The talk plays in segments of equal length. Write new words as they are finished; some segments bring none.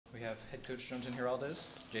we have head coach Jonatan Giráldez.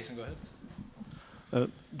 Jason, go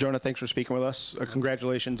ahead. Jonah, thanks for speaking with us.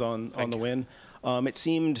 Congratulations on the win. It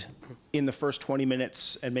seemed in the first 20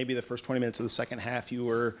 minutes and maybe the first 20 minutes of the second half, you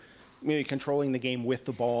were maybe controlling the game with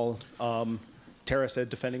the ball. Tara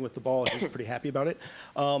said defending with the ball. She was pretty happy about it.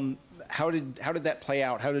 How did that play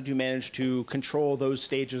out? How did you manage to control those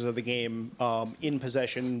stages of the game in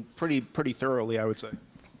possession pretty thoroughly, I would say?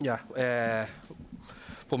 Yeah.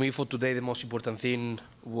 For me, for today, the most important thing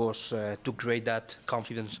was to create that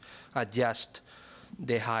confidence, adjust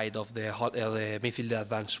the height of the midfield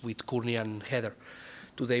advance with Courtney and Heather.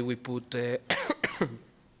 Today we put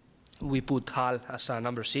we put Hal as a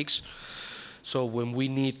number 6. So when we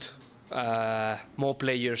need more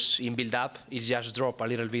players in build-up, it just drop a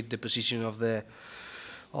little bit the position of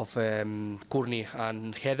Courtney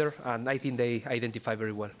and Heather, and I think they identify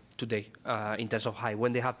very well today in terms of height.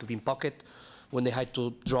 When they have to be in pocket, when they had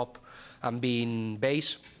to drop and be in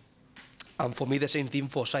base. And for me, the same thing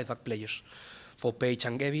for side-back players. For Paige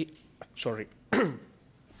and Gabby, sorry.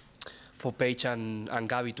 For Paige and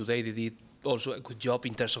Gabby today, they did also a good job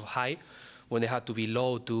in terms of height. When they had to be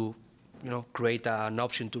low to, create an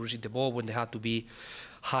option to receive the ball. When they had to be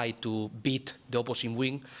high to beat the opposite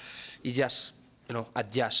wing. It just,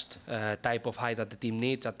 adjust type of height that the team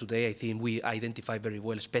needs. And today, I think we identify very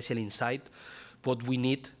well, especially inside, what we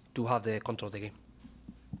need to have the control of the game.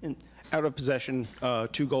 And out of possession,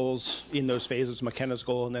 2 goals in those phases, Makenna's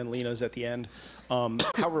goal and then Lena's at the end.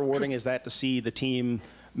 How rewarding is that to see the team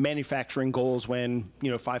manufacturing goals when,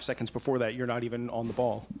 5 seconds before that, you're not even on the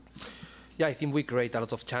ball? Yeah, I think we create a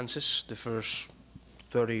lot of chances. The first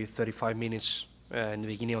 30, 35 minutes in the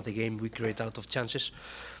beginning of the game, we create a lot of chances.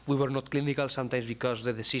 We were not clinical sometimes because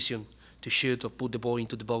the decision to shoot or put the ball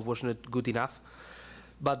into the box was not good enough.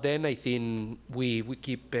 But then I think we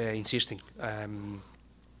keep insisting.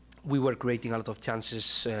 We were creating a lot of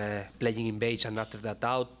chances playing in base, and after that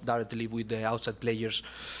out directly with the outside players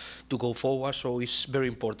to go forward. So it's very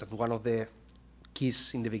important. One of the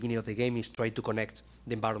keys in the beginning of the game is try to connect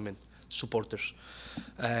the environment, supporters.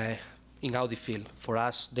 In Audi Field, for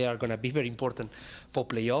us, they are going to be very important for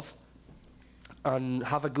playoff. And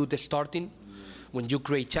have a good starting. When you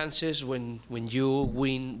create chances, when you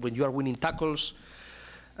are winning tackles,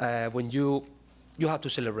 when you have to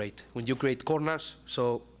celebrate. When you create corners,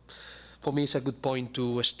 so. For me, it's a good point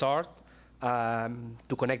to start,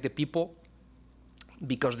 to connect the people,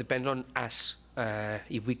 because it depends on us.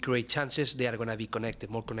 If we create chances, they are going to be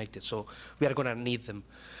connected, more connected. So we are going to need them.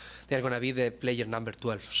 They are going to be the player number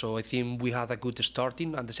 12. So I think we had a good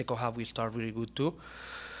starting, and the second half we start really good too.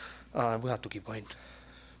 We have to keep going.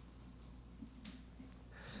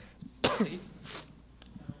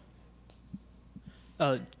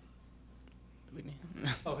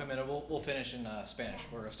 Oh, Jimena, we'll finish in Spanish.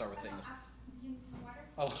 We're going to start with the English. Do you need some water?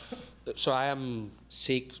 Oh. So I am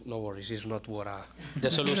sick. No worries. It's not what the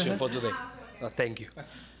solution for today. Thank you.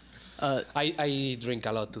 I drink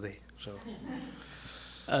a lot today. So.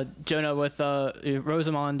 Jonah, with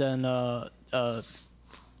Rosamond and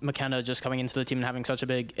Makenna just coming into the team and having such a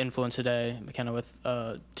big influence today, Makenna with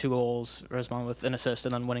 2 goals, Rosamond with an assist,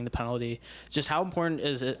 and then winning the penalty. Just how important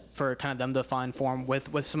is it for kind of them to find form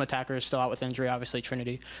with some attackers still out with injury, obviously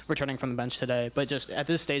Trinity returning from the bench today, but just at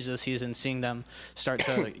this stage of the season, seeing them start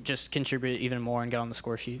to just contribute even more and get on the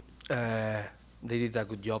score sheet? They did a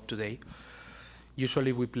good job today.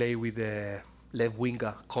 Usually we play with the left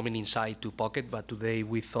winger coming inside to pocket, but today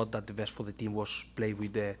we thought that the best for the team was play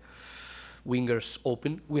with the wingers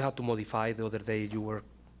open. We had to modify. The other day,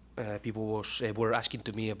 people were asking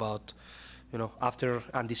to me about, after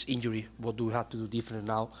Andy's injury, what do we have to do different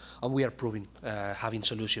now? And we are proving having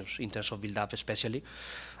solutions in terms of build-up, especially.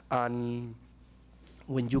 And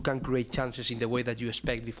when you can create chances in the way that you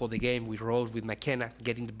expect before the game, with Rose, with Makenna,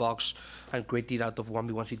 getting the box and creating out of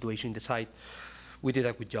 1v1 situation in the side, we did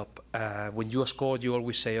a good job. When you score, you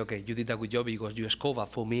always say, okay, you did a good job because you scored. But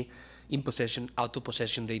for me, in possession, out of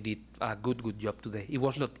possession, they did a good job today. It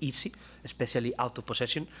was not easy, especially out of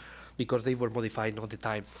possession, because they were modifying all the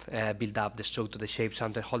time, build up the stroke to the shape,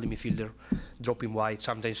 sometimes holding midfielder, dropping wide,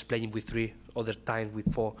 sometimes playing with 3, other times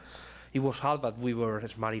with 4. It was hard, but we were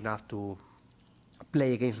smart enough to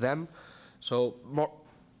play against them. So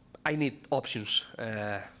I need options.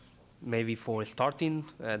 Maybe for starting,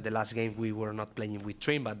 the last game we were not playing with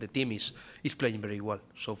Trim, but the team is playing very well.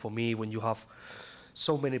 So for me, when you have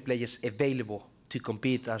so many players available to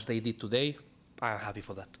compete as they did today, I'm happy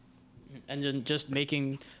for that. And then just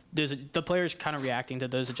making the players kind of reacting to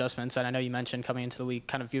those adjustments. And I know you mentioned coming into the league,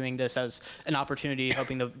 kind of viewing this as an opportunity,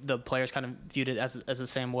 hoping the players kind of viewed it as the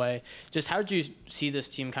same way. Just how did you see this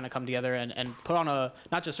team kind of come together and put on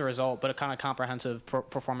not just a result, but a kind of comprehensive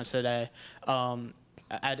performance today?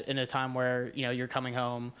 In a time where you're coming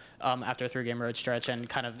home after a 3-game road stretch and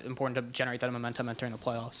kind of important to generate that momentum entering the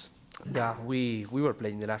playoffs. Yeah, we were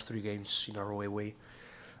playing the last 3 games in a row away,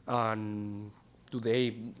 and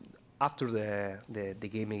today, after the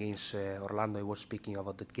game against Orlando, I was speaking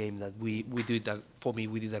about that game that we did. For me,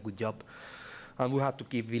 we did a good job, and we had to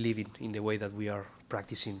keep believing in the way that we are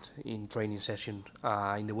practicing in training session,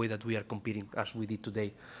 in the way that we are competing as we did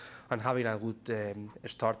today, and having a good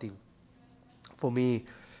starting. For me,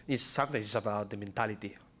 sometimes it's about the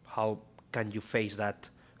mentality. How can you face that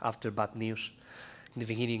after bad news? In the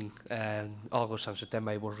beginning, August and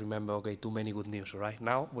September, I was remember, okay, too many good news, right?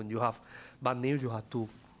 Now, when you have bad news, you have to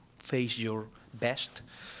face your best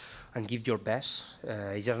and give your best.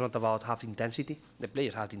 It's just not about have intensity. The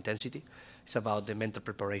players have intensity. It's about the mental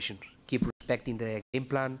preparation. Keep respecting the game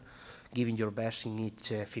plan, giving your best in each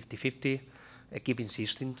 50-50. Keep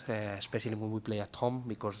insisting, especially when we play at home,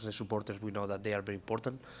 because the supporters, we know that they are very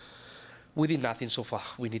important. We did nothing so far.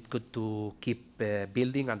 We need to keep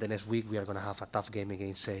building, and the next week we are going to have a tough game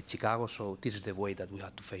against Chicago, so this is the way that we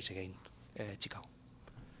have to face again Chicago.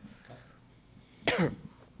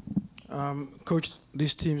 Coach,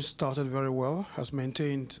 this team started very well, has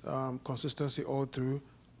maintained consistency all through,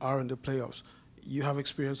 are in the playoffs. You have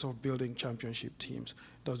experience of building championship teams.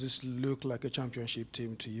 Does this look like a championship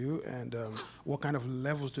team to you? And what kind of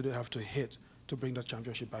levels do they have to hit to bring that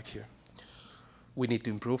championship back here? We need to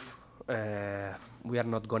improve. We are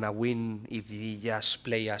not going to win if we just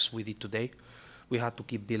play as we did today. We have to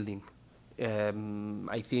keep building.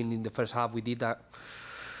 I think in the first half we did that.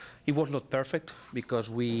 It was not perfect because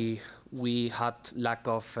we had lack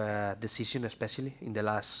of decision, especially in the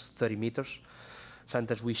last 30 meters.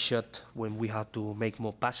 Sometimes we shot when we had to make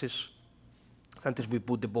more passes. Sometimes we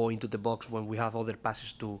put the ball into the box when we have other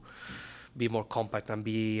passes to be more compact and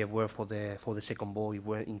be aware for the second ball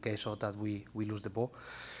in case of that we lose the ball.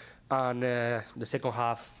 And the second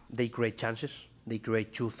half, they create chances. They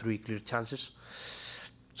create 2-3 clear chances.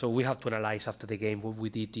 So we have to analyze after the game what we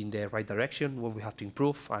did in the right direction, what we have to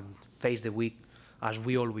improve, and face the week as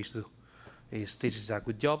we always do. This is a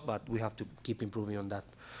good job, but we have to keep improving on that.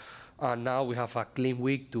 And now we have a clean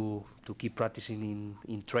week to keep practicing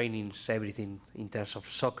in trainings, everything in terms of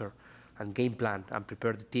soccer and game plan, and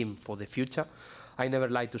prepare the team for the future. I never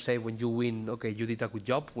like to say when you win, okay, you did a good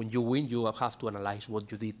job. When you win, you have to analyze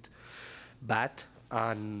what you did bad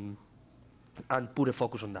and put a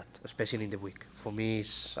focus on that, especially in the week. For me,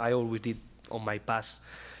 I always did on my past.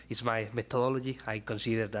 It's my methodology. I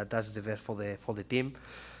consider that that's the best for the team.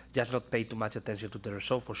 Just not pay too much attention to the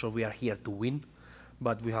result. For sure, we are here to win,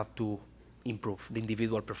 but we have to improve the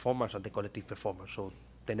individual performance and the collective performance. So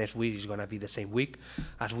the next week is going to be the same week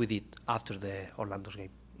as we did after the Orlando's game.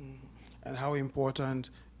 And how important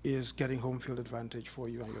is getting home field advantage for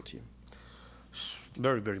you and your team? It's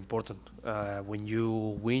very, very important. When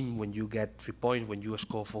you win, when you get 3 points, when you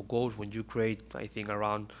score 4 goals, when you create, I think,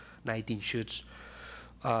 around 19 shoots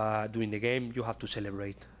during the game, you have to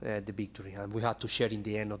celebrate the victory. And we have to share in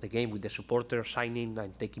the end of the game with the supporters, signing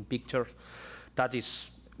and taking pictures. That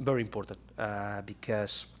is very important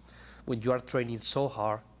because when you are training so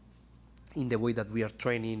hard in the way that we are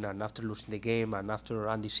training, and after losing the game and after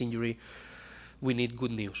Andy's injury, we need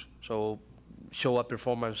good news. So show the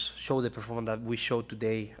performance that we showed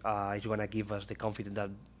today is going to give us the confidence that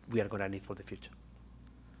we are going to need for the future.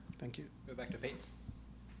 Thank you. Go back to Peyton.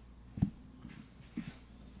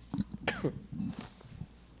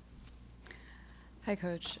 Hi,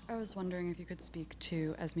 Coach. I was wondering if you could speak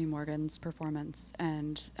to Esme Morgan's performance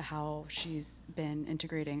and how she's been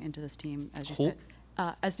integrating into this team, as you said.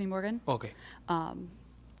 Esme Morgan. Okay.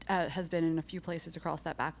 Has been in a few places across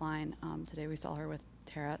that back line. Today we saw her with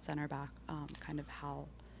Tara at center back, kind of how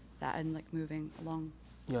that and like moving along,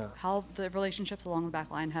 how the relationships along the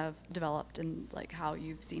back line have developed and like how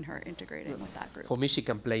you've seen her integrating with that group. For me, she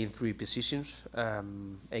can play in 3 positions.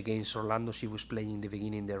 Against Orlando, she was playing in the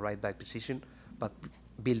beginning the right back position, but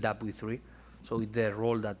build up with 3. So it's the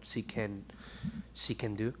role that she can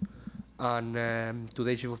do. And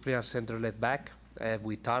today she was playing as center left back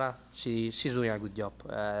with Tara. She's doing a good job.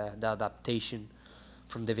 The adaptation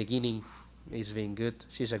from the beginning is being good.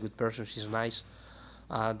 She's a good person. She's nice.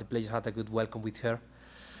 The players had a good welcome with her.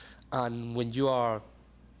 And when you are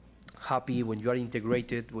happy, when you are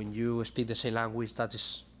integrated, when you speak the same language, that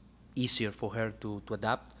is easier for her to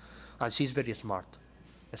adapt. And she's very smart,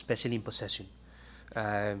 especially in possession.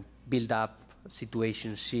 build up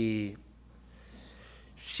situations. She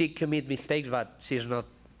commit mistakes, but she's not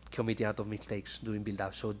committing a lot of mistakes doing build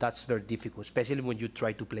up. So that's very difficult, especially when you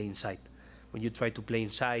try to play inside. When you try to play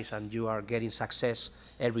inside and you are getting success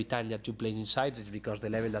every time that you play inside, it's because the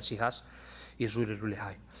level that she has is really, really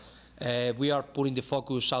high. We are putting the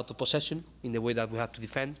focus out of possession in the way that we have to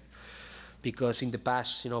defend, because in the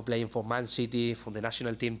past, playing for Man City, for the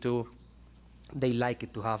national team too, they like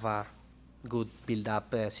it to have a good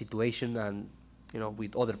build-up situation and,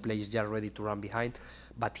 with other players just ready to run behind.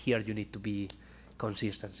 But here you need to be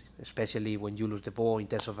consistent, especially when you lose the ball, in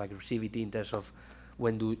terms of aggressivity, in terms of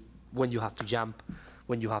when you have to jump,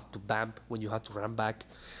 when you have to bump, when you have to run back.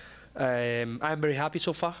 I'm very happy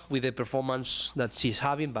so far with the performance that she's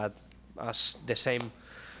having, but as the same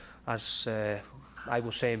as I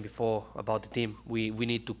was saying before about the team, we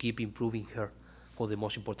need to keep improving her for the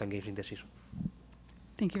most important games in the season.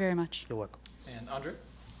 Thank you very much. You're welcome. And Andre?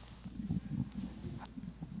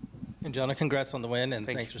 And Jonah, congrats on the win, and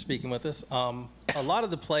thanks for speaking with us. A lot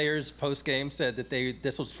of the players post-game said that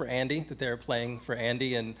this was for Andy, that they were playing for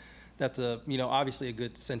Andy, and that's obviously a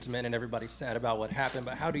good sentiment, and everybody's sad about what happened.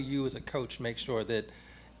 But how do you, as a coach, make sure that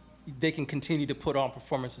they can continue to put on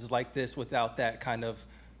performances like this without that kind of,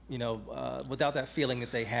 without that feeling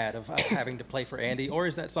that they had of having to play for Andy? Or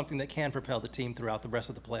is that something that can propel the team throughout the rest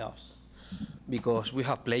of the playoffs? Because we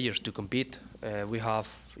have players to compete. We have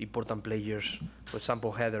important players. For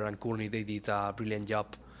example, Heather and Courtney, they did a brilliant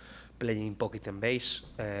job playing in pocket and base.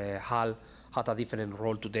 Hal had a different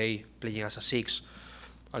role today, playing as a 6,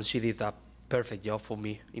 and she did a perfect job for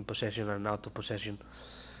me in possession and out of possession.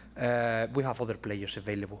 We have other players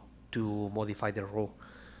available to modify their role.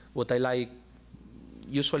 What I like,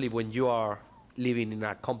 usually when you are living in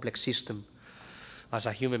a complex system, as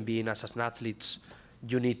a human being, as an athlete,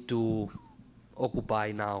 you need to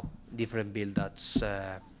occupy now different build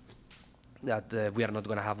that we are not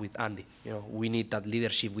going to have with Andy. We need that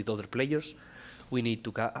leadership with other players. We need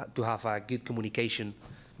to have a good communication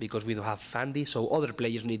because we don't have Andy. So other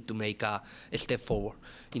players need to make a step forward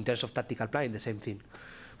in terms of tactical planning. The same thing.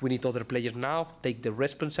 We need other players now take the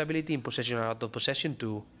responsibility in possession and out of possession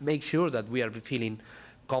to make sure that we are feeling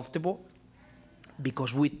comfortable,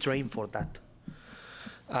 because we train for that.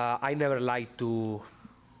 I never like to,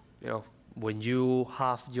 when you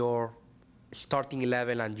have your starting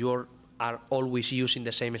 11 and you are always using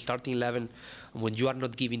the same starting 11, when you are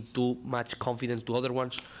not giving too much confidence to other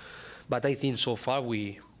ones. But I think so far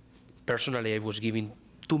personally, I was giving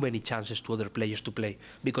too many chances to other players to play,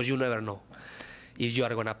 because you never know. If you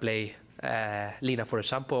are going to play, Lina, for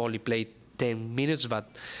example, only played 10 minutes, but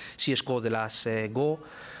she scored the last goal.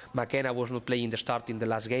 Makenna was not playing the start in the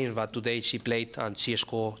last games, but today she played and she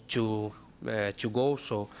scored two goals.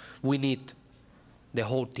 So we need the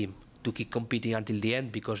whole team to keep competing until the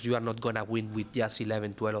end, because you are not going to win with just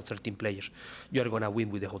 11, 12, or 13 players. You are going to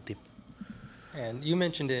win with the whole team. And you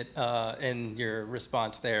mentioned it in your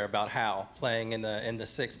response there about Hal playing in the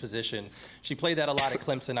 6th position. She played that a lot at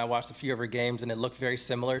Clemson. I watched a few of her games, and it looked very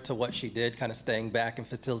similar to what she did, kind of staying back and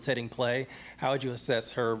facilitating play. How would you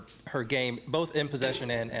assess her game, both in possession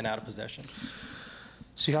and out of possession?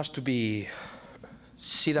 She doesn't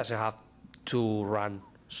have to run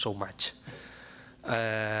so much.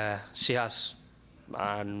 She has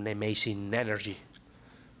an amazing energy,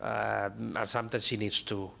 and sometimes she needs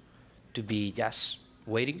to be just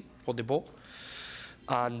waiting for the ball.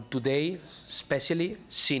 And today, especially,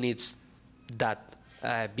 she needs that,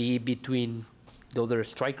 be between the other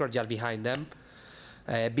striker, just behind them,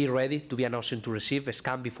 be ready to be an option to receive,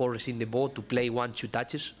 scan before receiving the ball, to play 1-2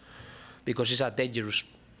 touches, because it's a dangerous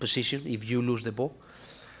position if you lose the ball.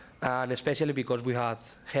 And especially because we have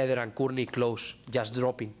Heather and Courtney close, just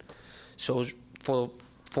dropping. So for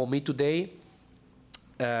me today,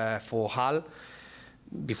 for Hal,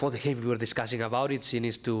 before the game we were discussing about it, she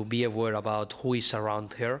needs to be aware about who is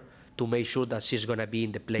around her to make sure that she's going to be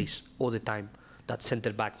in the place all the time that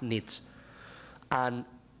center back needs. And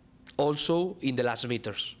also in the last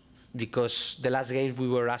meters, because the last games we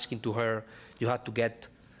were asking to her, you have to get,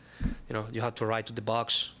 you have to ride to the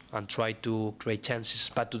box and try to create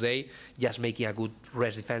chances. But today, just making a good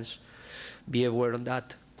rest defense, be aware on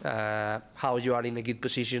that. How you are in a good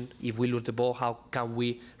position. If we lose the ball, how can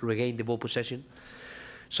we regain the ball possession?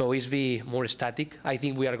 So it's be more static. I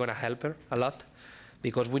think we are going to help her a lot,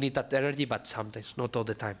 because we need that energy, but sometimes, not all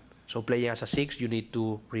the time. So playing as a 6, you need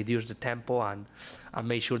to reduce the tempo and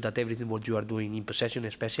make sure that everything what you are doing in possession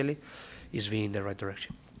especially is being in the right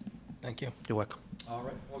direction. Thank you. You're welcome. All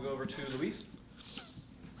right, we'll go over to Luis.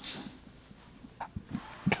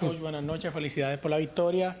 Coach, buenas noches, felicidades por la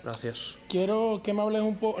victoria. Gracias. Quiero que me hables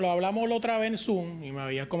un poco, lo hablamos la otra vez en Zoom y me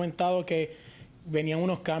habías comentado que venían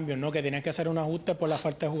unos cambios, ¿no? Que tenías que hacer un ajuste por la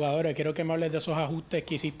falta de jugadores. Quiero que me hables de esos ajustes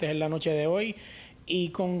que hiciste en la noche de hoy y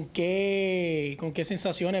con qué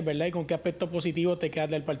sensaciones, ¿verdad? Y con qué aspectos positivos te quedas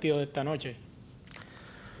del partido de esta noche.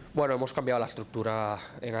 Bueno, hemos cambiado la estructura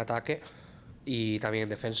en ataque y también en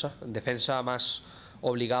defensa. En defensa más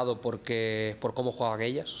obligado por cómo jugaban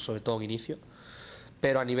ellas, sobre todo en inicio.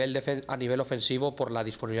 Pero a nivel ofensivo por la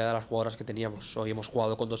disponibilidad de las jugadoras que teníamos. Hoy hemos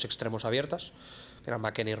jugado con 2 extremos abiertas, que eran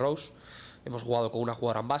Makenna y Rose. Hemos jugado con una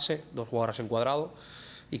jugadora en base, 2 jugadoras en cuadrado,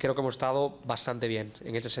 y creo que hemos estado bastante bien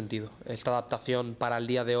en ese sentido. Esta adaptación para el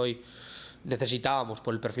día de hoy necesitábamos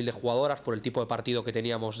por el perfil de jugadoras, por el tipo de partido que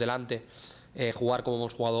teníamos delante, jugar como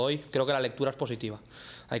hemos jugado hoy. Creo que la lectura es positiva.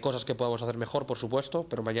 Hay cosas que podemos hacer mejor, por supuesto,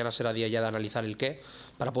 pero mañana será día ya de analizar el qué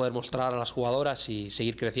para poder mostrar a las jugadoras y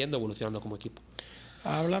seguir creciendo, evolucionando como equipo.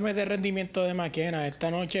 Háblame de rendimiento de Makenna. Esta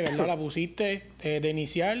noche, ¿verdad? La pusiste de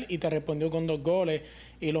inicial y te respondió con 2 goles.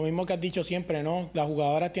 Y lo mismo que has dicho siempre, ¿no? Las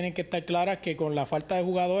jugadoras tienen que estar claras que con la falta de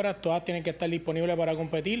jugadoras todas tienen que estar disponibles para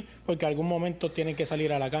competir porque en algún momento tienen que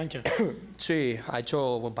salir a la cancha. Sí, ha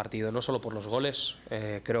hecho buen partido, no solo por los goles.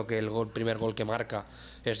 Creo que el primer gol que marca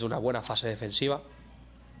es de una buena fase defensiva.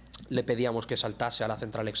 Le pedíamos que saltase a la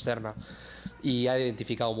central externa y ha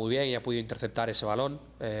identificado muy bien y ha podido interceptar ese balón.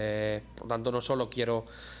 Por tanto, no solo quiero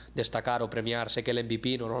destacar o premiar, sé que el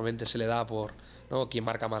MVP normalmente se le da por, ¿no?, quién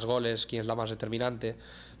marca más goles, quién es la más determinante,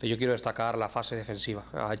 pero yo quiero destacar la fase defensiva.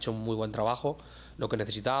 Ha hecho un muy buen trabajo, lo que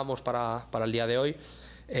necesitábamos para el día de hoy.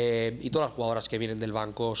 Y todas las jugadoras que vienen del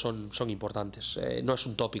banco son importantes. No es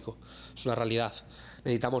un tópico, es una realidad.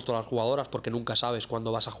 Necesitamos todas las jugadoras porque nunca sabes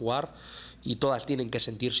cuándo vas a jugar y todas tienen que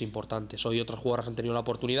sentirse importantes. Hoy otras jugadoras han tenido la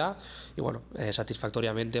oportunidad y bueno,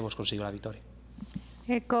 satisfactoriamente hemos conseguido la victoria.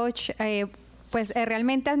 Coach, pues es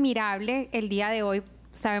realmente admirable el día de hoy.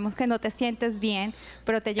 Sabemos que no te sientes bien,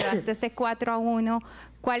 pero te llevaste este 4-1.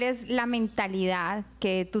 ¿Cuál es la mentalidad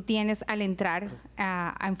que tú tienes al entrar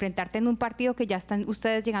a enfrentarte en un partido que ya están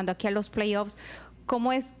ustedes llegando aquí a los playoffs?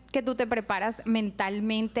 ¿Cómo es que tú te preparas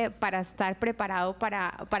mentalmente para estar preparado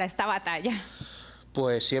para esta batalla?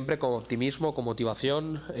 Pues siempre con optimismo, con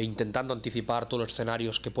motivación, e intentando anticipar todos los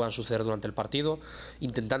escenarios que puedan suceder durante el partido,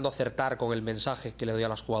 intentando acertar con el mensaje que le doy a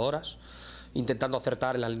las jugadoras, intentando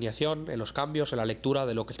acertar en la alineación, en los cambios, en la lectura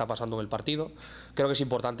de lo que está pasando en el partido. Creo que es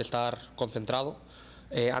importante estar concentrado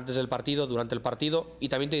antes del partido, durante el partido y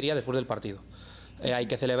también te diría después del partido. Hay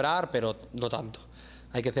que celebrar, pero no tanto.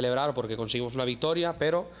 Hay que celebrar porque conseguimos una victoria,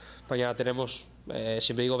 pero mañana tenemos,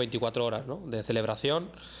 siempre digo, 24 horas, ¿no?, de celebración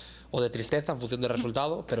o de tristeza en función del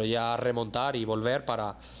resultado, pero ya remontar y volver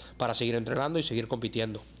para seguir entrenando y seguir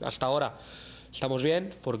compitiendo. Hasta ahora estamos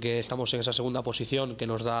bien porque estamos en esa segunda posición que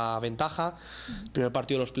nos da ventaja. El primer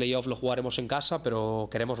partido de los playoffs lo jugaremos en casa, pero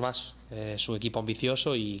queremos más. Es un equipo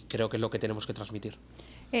ambicioso y creo que es lo que tenemos que transmitir.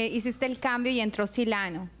 Hiciste el cambio y entró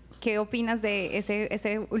Silano. ¿Qué opinas de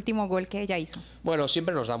ese último gol que ella hizo? Bueno,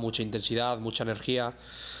 siempre nos da mucha intensidad, mucha energía.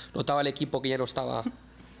 Notaba el equipo que ya no estaba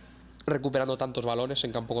recuperando tantos balones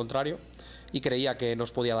en campo contrario y creía que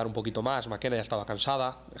nos podía dar un poquito más. Makenna ya estaba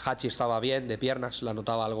cansada, Hachi estaba bien de piernas, la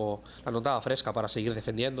notaba fresca para seguir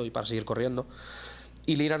defendiendo y para seguir corriendo.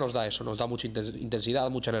 Y Lina nos da eso, nos da mucha intensidad,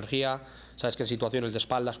 mucha energía. Sabes que en situaciones de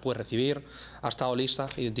espaldas puede recibir. Ha estado lista,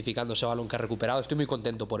 identificando ese balón que ha recuperado. Estoy muy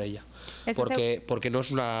contento por ella, porque no es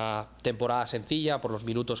una temporada sencilla por los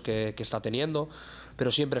minutos que está teniendo,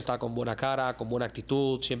 pero siempre está con buena cara, con buena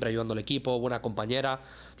actitud, siempre ayudando al equipo, buena compañera.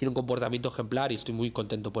 Tiene un comportamiento ejemplar y estoy muy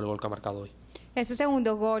contento por el gol que ha marcado hoy. Ese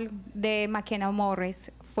segundo gol de Makenna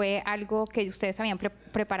Morris, ¿fue algo que ustedes habían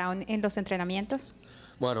preparado en los entrenamientos?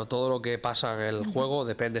 Bueno, todo lo que pasa en el juego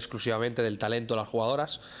depende exclusivamente del talento de las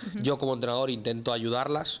jugadoras. Yo como entrenador intento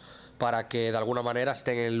ayudarlas para que de alguna manera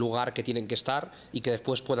estén en el lugar que tienen que estar y que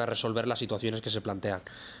después puedan resolver las situaciones que se plantean.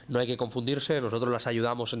 No hay que confundirse, nosotros las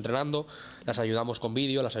ayudamos entrenando, las ayudamos con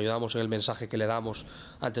vídeo, las ayudamos en el mensaje que le damos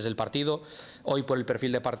antes del partido. Hoy por el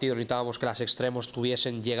perfil de partido necesitábamos que las extremos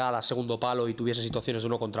tuviesen llegada a segundo palo y tuviesen situaciones de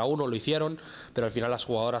 1 contra 1, lo hicieron, pero al final las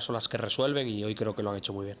jugadoras son las que resuelven y hoy creo que lo han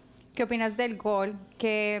hecho muy bien. ¿Qué opinas del gol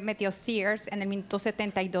que metió Sears en el minuto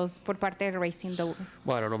 72 por parte de Racing Louisville?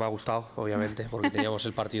 Bueno, no me ha gustado, obviamente, porque teníamos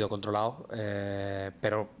el partido controlado,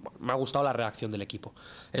 pero me ha gustado la reacción del equipo.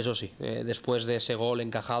 Eso sí, después de ese gol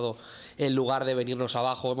encajado, en lugar de venirnos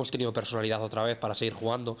abajo, hemos tenido personalidad otra vez para seguir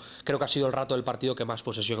jugando. Creo que ha sido el rato del partido que más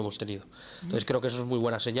posesión hemos tenido. Entonces creo que eso es muy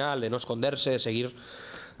buena señal, de no esconderse, de seguir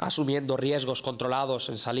asumiendo riesgos controlados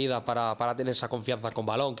en salida para tener esa confianza con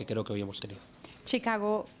balón que creo que hoy hemos tenido.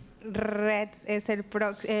 Chicago Reds es el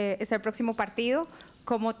próximo partido.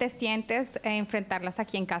 ¿cómo te sientes enfrentarlas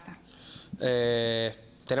aquí en casa?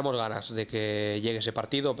 Tenemos ganas de que llegue ese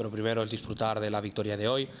partido, pero primero es disfrutar de la victoria de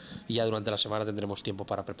hoy y ya durante la semana tendremos tiempo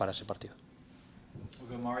para preparar ese partido.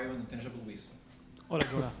 We'll go Mario and finish up with Luis. Hola,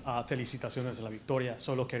 Jonah. Felicitaciones de la victoria.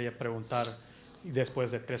 Solo quería preguntar,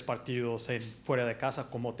 después de 3 partidos fuera de casa,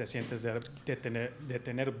 ¿cómo te sientes de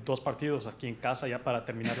tener 2 partidos aquí en casa ya para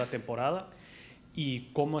terminar la temporada?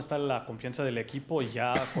 ¿Y cómo está la confianza del equipo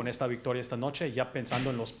ya con esta victoria esta noche, ya pensando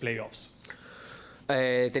en los playoffs?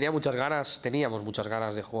 Teníamos muchas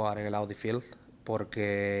ganas de jugar en el Audi Field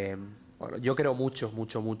porque bueno, yo creo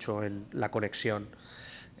mucho en la conexión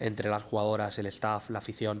entre las jugadoras, el staff, la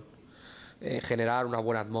afición. Generar una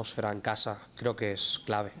buena atmósfera en casa creo que es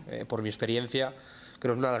clave. Por mi experiencia,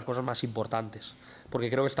 creo que es una de las cosas más importantes, porque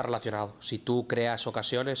creo que está relacionado. Si tú creas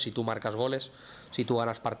ocasiones, si tú marcas goles, si tú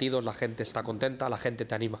ganas partidos, la gente está contenta, la gente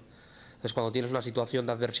te anima. Entonces, cuando tienes una situación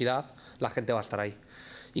de adversidad, la gente va a estar ahí.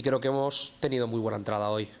 Y creo que hemos tenido muy buena entrada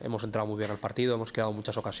hoy. Hemos entrado muy bien al partido, hemos creado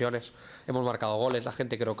muchas ocasiones, hemos marcado goles, la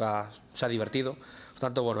gente creo que se ha divertido. Por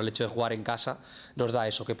tanto, bueno, el hecho de jugar en casa nos da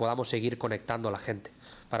eso, que podamos seguir conectando a la gente.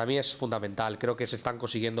 Para mí es fundamental. Creo que se están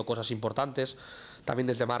consiguiendo cosas importantes. También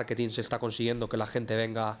desde marketing se está consiguiendo que la gente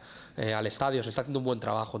venga al estadio. Se está haciendo un buen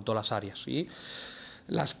trabajo en todas las áreas. Y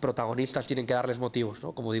las protagonistas tienen que darles motivos,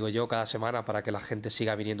 ¿no? Como digo yo, cada semana para que la gente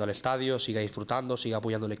siga viniendo al estadio, siga disfrutando, siga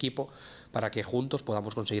apoyando al equipo, para que juntos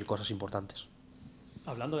podamos conseguir cosas importantes.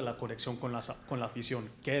 Hablando de la conexión con la afición,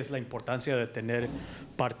 ¿qué es la importancia de tener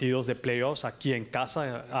partidos de playoffs aquí en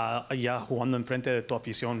casa, ya jugando enfrente de tu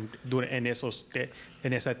afición en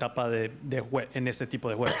esa etapa en este tipo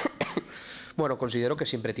de juegos? Bueno, considero que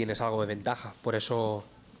siempre tienes algo de ventaja, por eso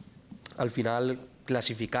al final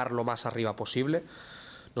clasificar lo más arriba posible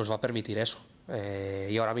nos va a permitir eso.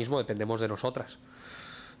 Y ahora mismo dependemos de nosotras,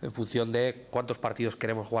 en función de cuántos partidos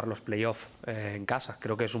queremos jugar los playoffs en casa.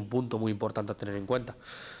 Creo que es un punto muy importante a tener en cuenta.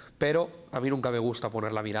 Pero a mí nunca me gusta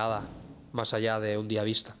poner la mirada más allá de un día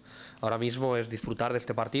vista. Ahora mismo es disfrutar de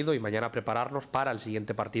este partido y mañana prepararnos para el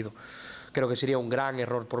siguiente partido. Creo que sería un gran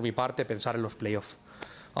error por mi parte pensar en los playoffs.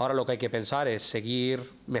 Ahora lo que hay que pensar es seguir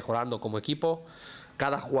mejorando como equipo.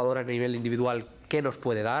 Cada jugador a nivel individual, ¿qué nos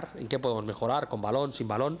puede dar? ¿En qué podemos mejorar? ¿Con balón? ¿Sin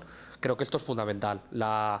balón? Creo que esto es fundamental.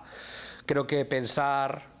 Creo que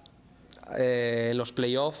pensar en los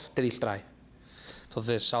playoffs te distrae.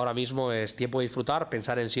 Entonces ahora mismo es tiempo de disfrutar,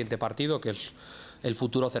 pensar en el siguiente partido, que es el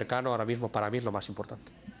futuro cercano. Ahora mismo para mí es lo más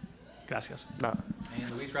importante. Gracias. Nada. And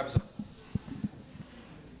Luis, wrap us up.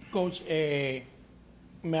 Coach,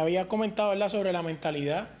 me había comentado, ¿verdad?, sobre la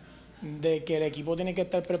mentalidad de que el equipo tiene que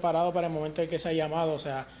estar preparado para el momento en que se ha llamado. O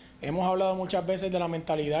sea, hemos hablado muchas veces de la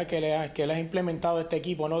mentalidad que le ha implementado este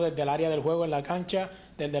equipo, ¿no? Desde el área del juego en la cancha,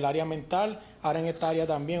 desde el área mental, ahora en esta área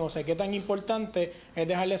también. O sea, qué tan importante es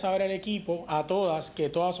dejarle saber al equipo, a todas, que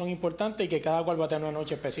todas son importantes y que cada cual va a tener una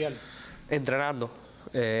noche especial. Entrenando.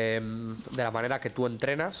 De la manera que tú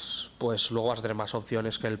entrenas, pues luego vas a tener más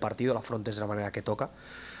opciones que en el partido, lo afrontes de la manera que toca.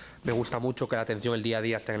 Me gusta mucho que la atención el día a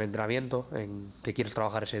día esté en el entrenamiento, en qué quieres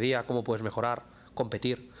trabajar ese día, cómo puedes mejorar,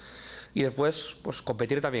 competir. Y después, pues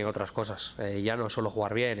competir también en otras cosas. Ya no es solo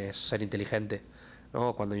jugar bien, es ser inteligente,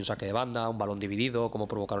 ¿no? Cuando hay un saque de banda, un balón dividido, cómo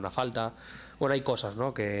provocar una falta. Bueno, hay cosas,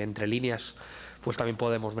 ¿no?, que entre líneas pues también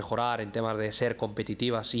podemos mejorar en temas de ser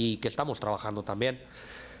competitivas y que estamos trabajando también.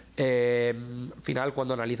 Al final,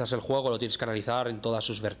 cuando analizas el juego, lo tienes que analizar en todas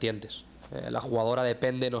sus vertientes. La jugadora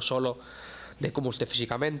depende no solo de cómo esté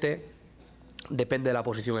físicamente, depende de la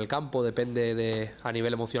posición en el campo, depende a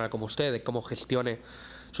nivel emocional cómo esté, de cómo gestione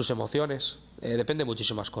sus emociones, depende de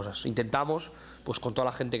muchísimas cosas. Intentamos, pues con toda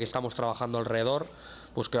la gente que estamos trabajando alrededor,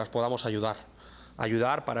 pues que las podamos ayudar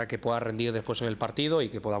para que pueda rendir después en el partido y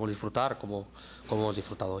que podamos disfrutar como hemos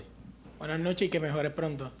disfrutado hoy. Buenas noches y que mejores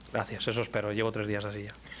pronto. Gracias, eso espero. Llevo 3 días así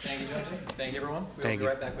ya. Thank you, Jonatan. Thank you, everyone. We'll Thank be you.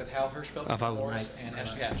 right back with Hal Hirschfeld, Have a good Morris, night. and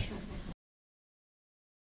Ashley Hatch.